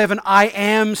 There's the 7 I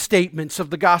am statements of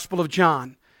the Gospel of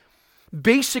John.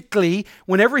 Basically,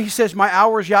 whenever he says, "My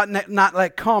hour is not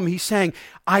yet come," he's saying,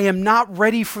 I am not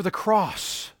ready for the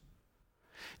cross.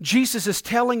 Jesus is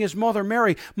telling his mother,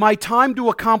 Mary, my time to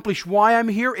accomplish why I'm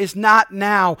here is not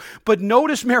now. But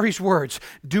notice Mary's words,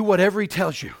 "Do whatever he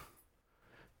tells you."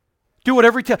 Do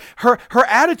whatever he tells you. Her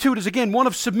attitude is, again, one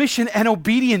of submission and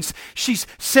obedience. She's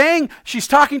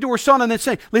talking to her son and then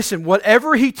saying, "Listen,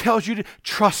 whatever he tells you to,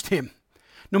 trust him.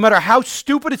 No matter how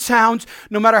stupid it sounds,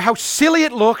 no matter how silly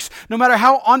it looks, no matter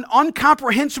how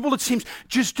incomprehensible it seems,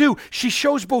 just do." She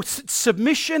shows both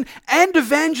submission and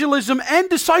evangelism and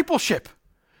discipleship.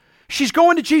 She's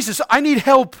going to Jesus, "I need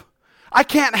help. I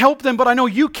can't help them, but I know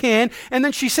you can." And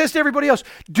then she says to everybody else,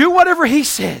 "Do whatever he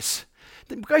says."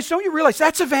 Guys, don't you realize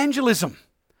that's evangelism?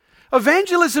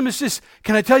 Evangelism is just,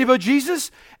 can I tell you about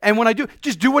Jesus? And when I do,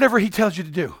 just do whatever he tells you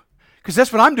to do. Because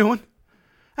that's what I'm doing.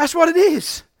 That's what it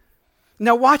is.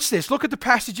 Now watch this. Look at the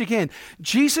passage again.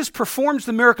 Jesus performs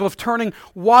the miracle of turning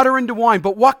water into wine.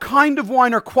 But what kind of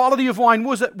wine or quality of wine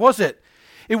was it?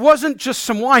 It wasn't just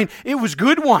some wine. It was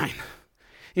good wine.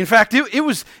 In fact, it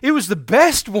was the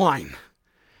best wine.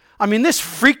 I mean, this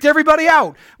freaked everybody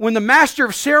out. When the master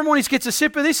of ceremonies gets a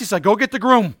sip of this, he's like, go get the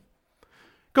groom.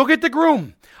 Go get the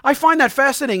groom. I find that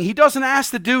fascinating. He doesn't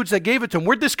ask the dudes that gave it to him,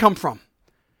 where'd this come from?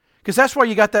 Because that's why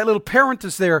you got that little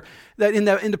parenthesis there, that in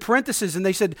the parentheses, and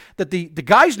they said that the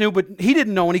guys knew, but he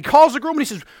didn't know. And he calls the groom and he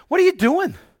says, what are you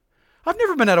doing? I've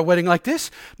never been at a wedding like this.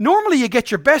 Normally you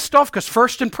get your best stuff because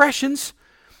first impressions.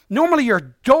 Normally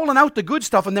you're doling out the good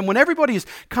stuff, and then when everybody is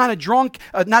kind of drunk,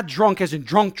 not drunk as in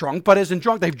drunk, but as in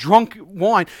drunk, they've drunk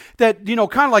wine, that, kind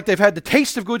of like they've had the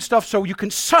taste of good stuff, so you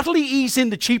can subtly ease in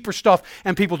the cheaper stuff,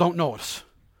 and people don't notice.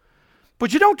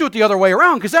 But you don't do it the other way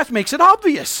around, because that makes it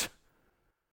obvious.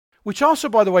 Which also,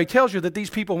 by the way, tells you that these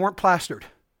people weren't plastered.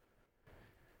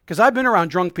 Because I've been around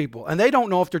drunk people, and they don't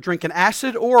know if they're drinking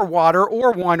acid or water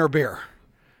or wine or beer.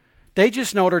 They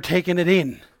just know they're taking it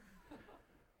in.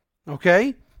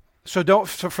 Okay? So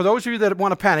for those of you that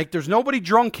want to panic, there's nobody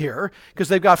drunk here because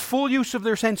they've got full use of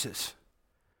their senses.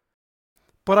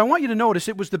 But I want you to notice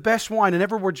it was the best wine. In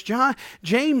other words,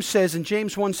 James says in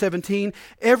James 1:17,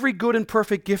 every good and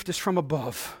perfect gift is from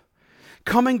above,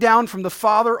 coming down from the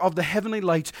Father of the heavenly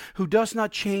lights, who does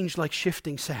not change like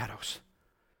shifting shadows.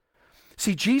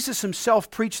 See, Jesus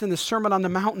himself preached in the Sermon on the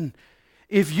Mountain,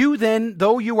 if you then,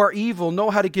 though you are evil, know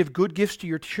how to give good gifts to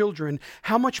your children,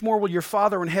 how much more will your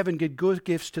Father in heaven give good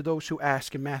gifts to those who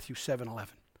ask, in Matthew 7:11.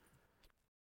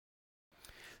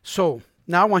 So,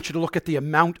 now I want you to look at the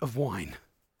amount of wine.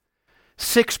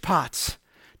 6 pots,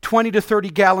 20 to 30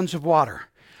 gallons of water.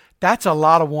 That's a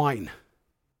lot of wine.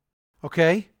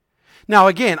 Okay? Now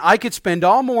again, I could spend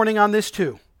all morning on this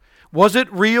too. Was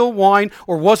it real wine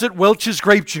or was it Welch's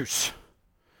grape juice?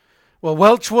 Well,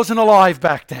 Welch wasn't alive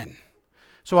back then.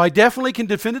 So I definitely can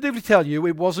definitively tell you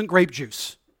it wasn't grape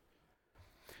juice.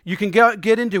 You can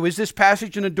get into, is this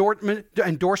passage an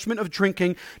endorsement of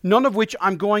drinking? None of which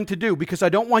I'm going to do because I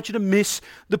don't want you to miss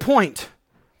the point.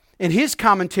 In his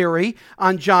commentary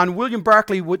on John, William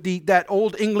Barclay, that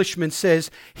old Englishman, says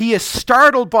he is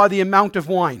startled by the amount of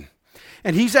wine.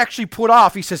 And he's actually put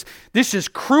off. He says, this is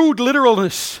crude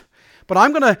literalness. But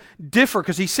I'm going to differ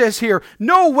because he says here,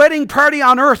 no wedding party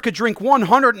on earth could drink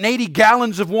 180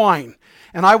 gallons of wine.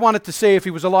 And I wanted to say, if he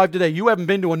was alive today, you haven't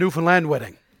been to a Newfoundland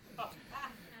wedding.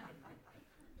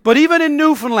 But even in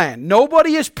Newfoundland,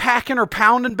 nobody is packing or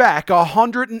pounding back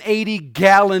 180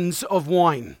 gallons of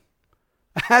wine.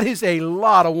 That is a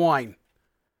lot of wine.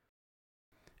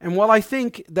 And while I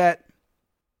think that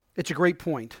it's a great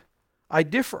point, I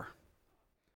differ.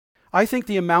 I think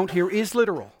the amount here is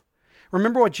literal.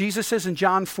 Remember what Jesus says in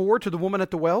John 4 to the woman at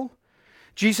the well?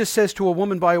 Jesus says to a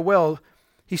woman by a well,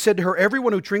 he said to her,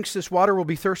 everyone who drinks this water will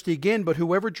be thirsty again, but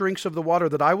whoever drinks of the water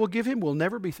that I will give him will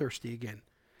never be thirsty again.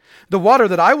 The water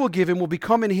that I will give him will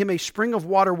become in him a spring of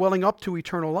water welling up to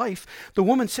eternal life. The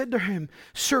woman said to him,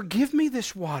 Sir, give me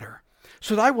this water,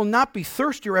 so that I will not be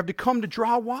thirsty or have to come to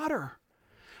draw water.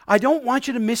 I don't want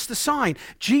you to miss the sign.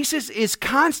 Jesus is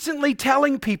constantly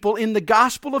telling people in the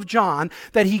Gospel of John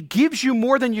that he gives you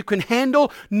more than you can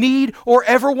handle, need, or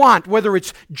ever want, whether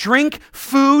it's drink,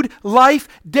 food, life,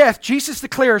 death. Jesus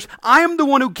declares, I am the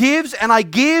one who gives, and I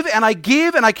give, and I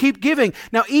give, and I keep giving.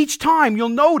 Now, each time you'll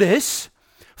notice,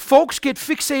 folks get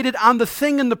fixated on the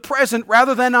thing in the present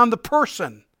rather than on the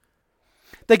person.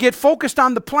 They get focused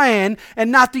on the plan and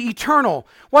not the eternal.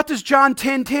 What does John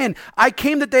 10:10? I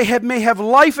came that they may have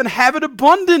life and have it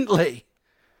abundantly.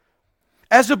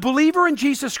 As a believer in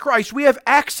Jesus Christ, we have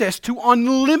access to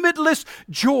unlimitless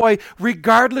joy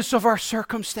regardless of our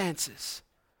circumstances.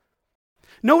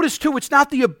 Notice too, it's not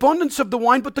the abundance of the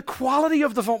wine, but the quality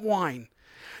of the wine.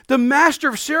 The master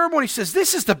of ceremony says,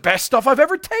 this is the best stuff I've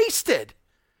ever tasted.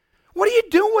 What are you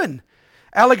doing?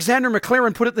 Alexander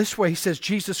McLaren put it this way. He says,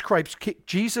 Jesus Christ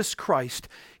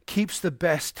keeps the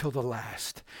best till the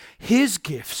last. His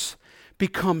gifts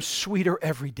become sweeter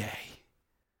every day.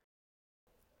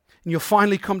 And you'll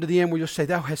finally come to the end where you'll say,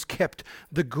 thou hast kept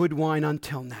the good wine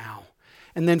until now.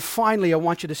 And then finally, I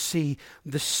want you to see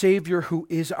the Savior who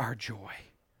is our joy.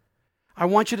 I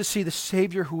want you to see the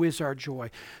Savior who is our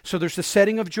joy. So there's the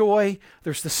setting of joy,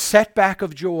 there's the setback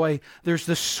of joy, there's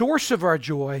the source of our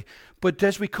joy. But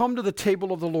as we come to the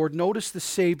table of the Lord, notice the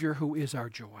Savior who is our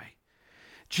joy.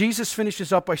 Jesus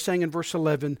finishes up by saying in verse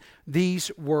 11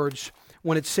 these words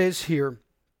when it says here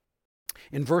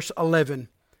in verse 11,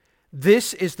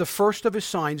 This is the first of his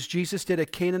signs Jesus did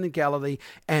at Cana in Galilee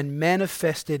and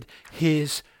manifested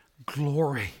his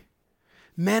glory.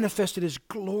 Manifested his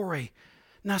glory.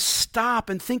 Now stop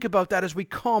and think about that as we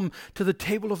come to the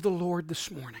table of the Lord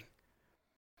this morning.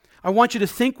 I want you to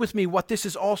think with me what this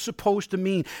is all supposed to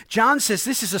mean. John says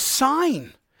this is a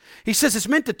sign. He says it's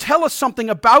meant to tell us something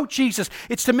about Jesus.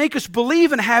 It's to make us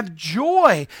believe and have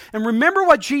joy. And remember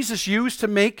what Jesus used to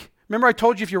make. Remember I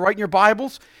told you if you're writing your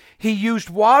Bibles, he used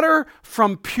water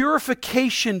from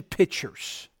purification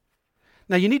pitchers.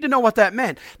 Now you need to know what that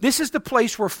meant. This is the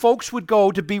place where folks would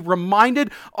go to be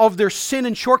reminded of their sin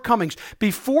and shortcomings.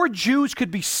 Before Jews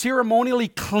could be ceremonially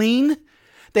clean,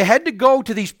 they had to go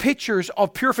to these pitchers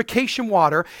of purification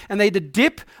water, and they had to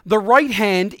dip the right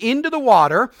hand into the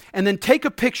water and then take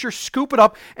a picture, scoop it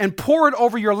up, and pour it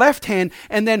over your left hand,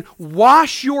 and then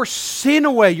wash your sin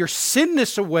away, your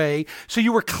sinness away, so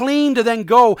you were clean to then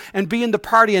go and be in the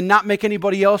party and not make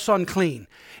anybody else unclean.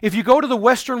 If you go to the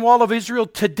Western Wall of Israel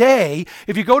today,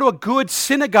 if you go to a good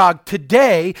synagogue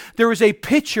today, there is a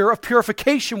pitcher of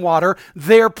purification water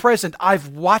there present. I've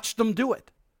watched them do it.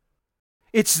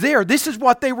 It's there. This is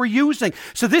what they were using.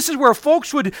 So this is where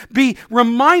folks would be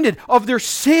reminded of their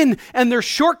sin and their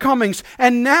shortcomings.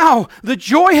 And now the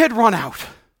joy had run out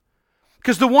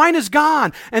because the wine is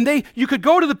gone. And you could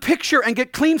go to the picture and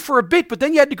get clean for a bit, but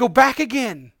then you had to go back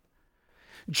again.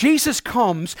 Jesus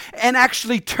comes and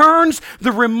actually turns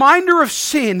the reminder of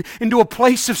sin into a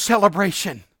place of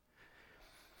celebration.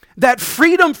 That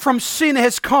freedom from sin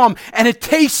has come, and it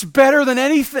tastes better than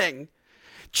anything.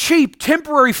 Cheap,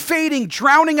 temporary, fading,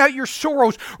 drowning out your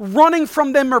sorrows, running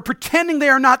from them or pretending they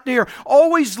are not there,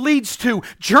 always leads to,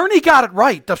 Journey got it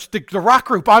right, the rock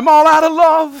group, I'm all out of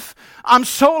love, I'm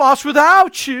so lost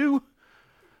without you.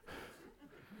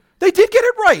 They did get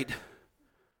it right.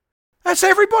 That's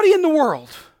everybody in the world.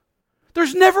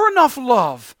 There's never enough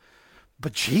love.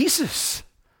 But Jesus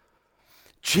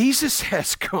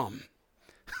has come.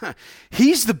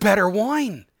 He's the better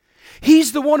wine.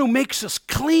 He's the one who makes us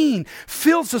clean,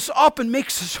 fills us up, and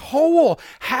makes us whole.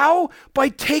 How? By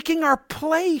taking our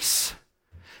place.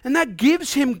 And that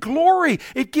gives him glory.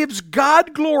 It gives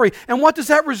God glory. And what does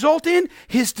that result in?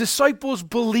 His disciples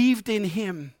believed in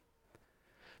him.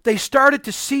 They started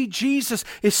to see Jesus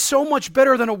is so much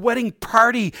better than a wedding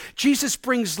party. Jesus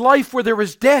brings life where there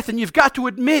is death. And you've got to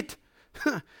admit,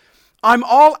 I'm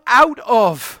all out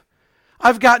of.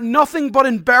 I've got nothing but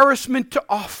embarrassment to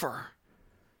offer.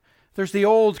 There's the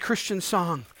old Christian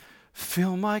song,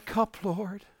 fill my cup,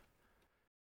 Lord.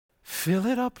 Fill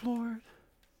it up, Lord.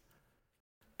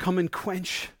 Come and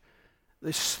quench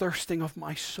this thirsting of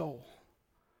my soul.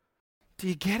 Do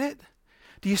you get it?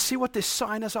 Do you see what this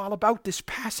sign is all about, this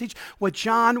passage? What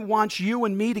John wants you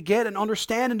and me to get and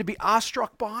understand and to be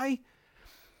awestruck by?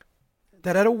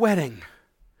 That at a wedding,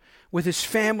 with his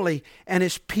family and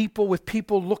his people, with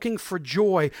people looking for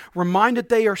joy, reminded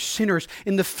they are sinners,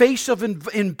 in the face of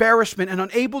embarrassment and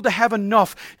unable to have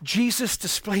enough, Jesus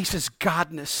displays his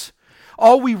godness.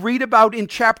 All we read about in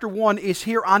chapter 1 is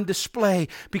here on display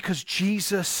because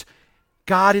Jesus,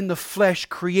 God in the flesh,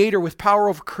 creator with power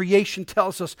over creation,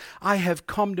 tells us, I have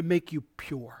come to make you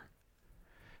pure.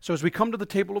 So as we come to the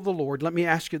table of the Lord, let me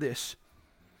ask you this.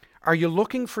 Are you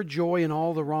looking for joy in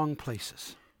all the wrong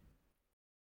places?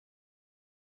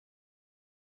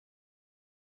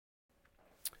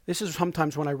 This is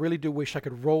sometimes when I really do wish I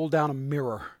could roll down a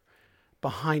mirror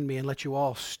behind me and let you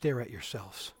all stare at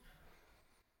yourselves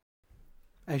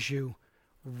as you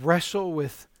wrestle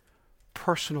with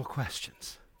personal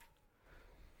questions.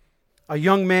 A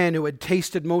young man who had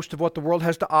tasted most of what the world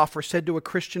has to offer said to a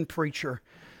Christian preacher,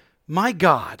 my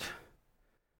God,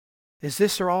 is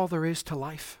this all there is to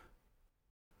life?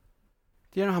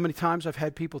 Do you know how many times I've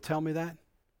had people tell me that?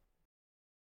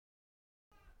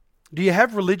 Do you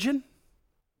have religion?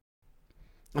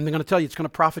 I'm going to tell you, it's going to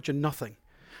profit you nothing.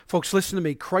 Folks, listen to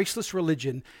me. Christless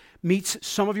religion meets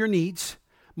some of your needs,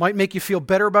 might make you feel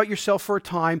better about yourself for a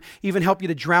time, even help you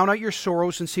to drown out your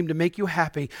sorrows and seem to make you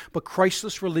happy. But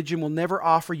Christless religion will never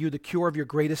offer you the cure of your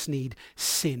greatest need,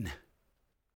 sin.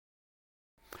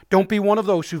 Don't be one of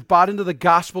those who've bought into the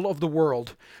gospel of the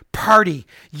world. Party.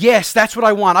 Yes, that's what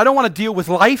I want. I don't want to deal with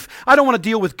life. I don't want to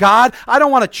deal with God. I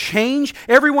don't want to change.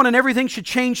 Everyone and everything should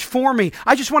change for me.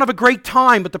 I just want to have a great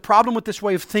time. But the problem with this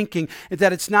way of thinking is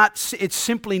that it's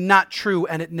simply not true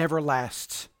and it never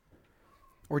lasts.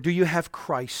 Or do you have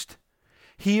Christ?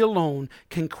 He alone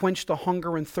can quench the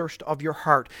hunger and thirst of your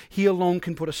heart. He alone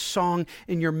can put a song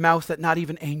in your mouth that not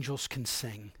even angels can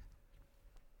sing.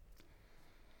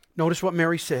 Notice what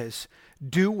Mary says.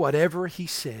 Do whatever he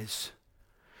says.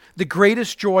 The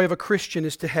greatest joy of a Christian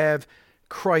is to have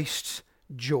Christ's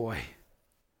joy.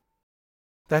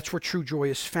 That's where true joy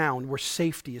is found, where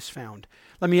safety is found.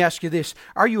 Let me ask you this.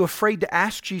 Are you afraid to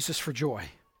ask Jesus for joy?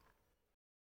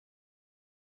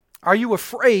 Are you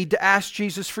afraid to ask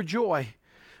Jesus for joy?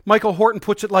 Michael Horton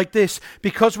puts it like this: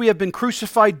 because we have been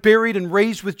crucified, buried, and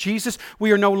raised with Jesus,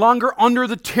 we are no longer under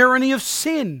the tyranny of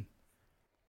sin.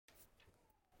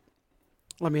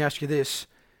 Let me ask you this.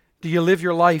 Do you live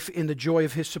your life in the joy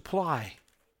of His supply?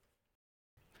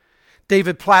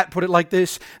 David Platt put it like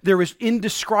this: there is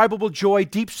indescribable joy,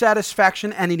 deep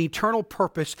satisfaction, and an eternal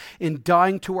purpose in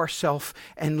dying to ourselves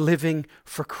and living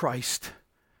for Christ.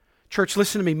 Church,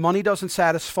 listen to me. Money doesn't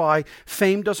satisfy.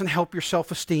 Fame doesn't help your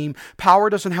self-esteem. Power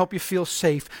doesn't help you feel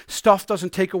safe. Stuff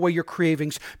doesn't take away your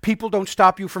cravings. People don't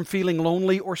stop you from feeling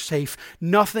lonely or safe.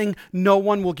 Nothing, no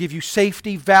one will give you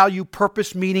safety, value,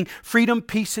 purpose, meaning, freedom,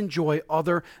 peace, and joy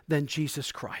other than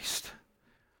Jesus Christ.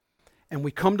 And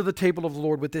we come to the table of the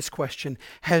Lord with this question: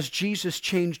 has Jesus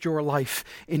changed your life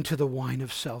into the wine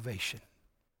of salvation?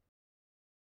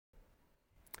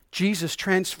 Jesus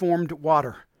transformed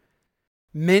water,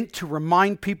 meant to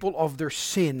remind people of their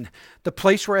sin, the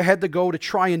place where I had to go to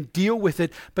try and deal with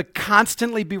it, but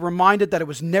constantly be reminded that it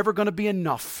was never going to be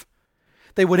enough.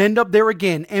 They would end up there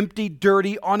again, empty,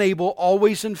 dirty, unable,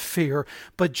 always in fear.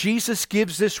 But Jesus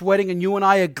gives this wedding and you and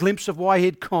I a glimpse of why He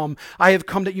had come. I have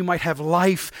come that you might have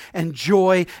life and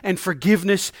joy and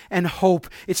forgiveness and hope.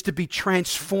 It's to be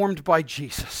transformed by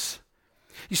Jesus.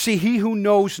 You see, He who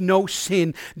knows no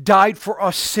sin died for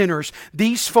us sinners.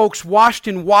 These folks washed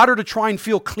in water to try and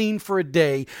feel clean for a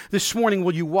day. This morning,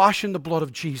 will you wash in the blood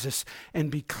of Jesus and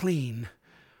be clean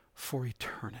for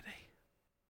eternity?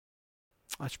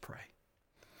 Let's pray.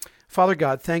 Father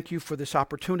God, thank you for this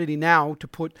opportunity now to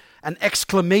put an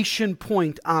exclamation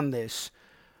point on this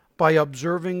by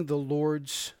observing the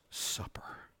Lord's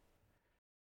Supper.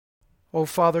 Oh,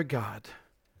 Father God,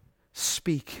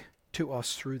 speak to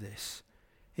us through this.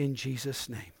 In Jesus'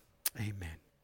 name, amen.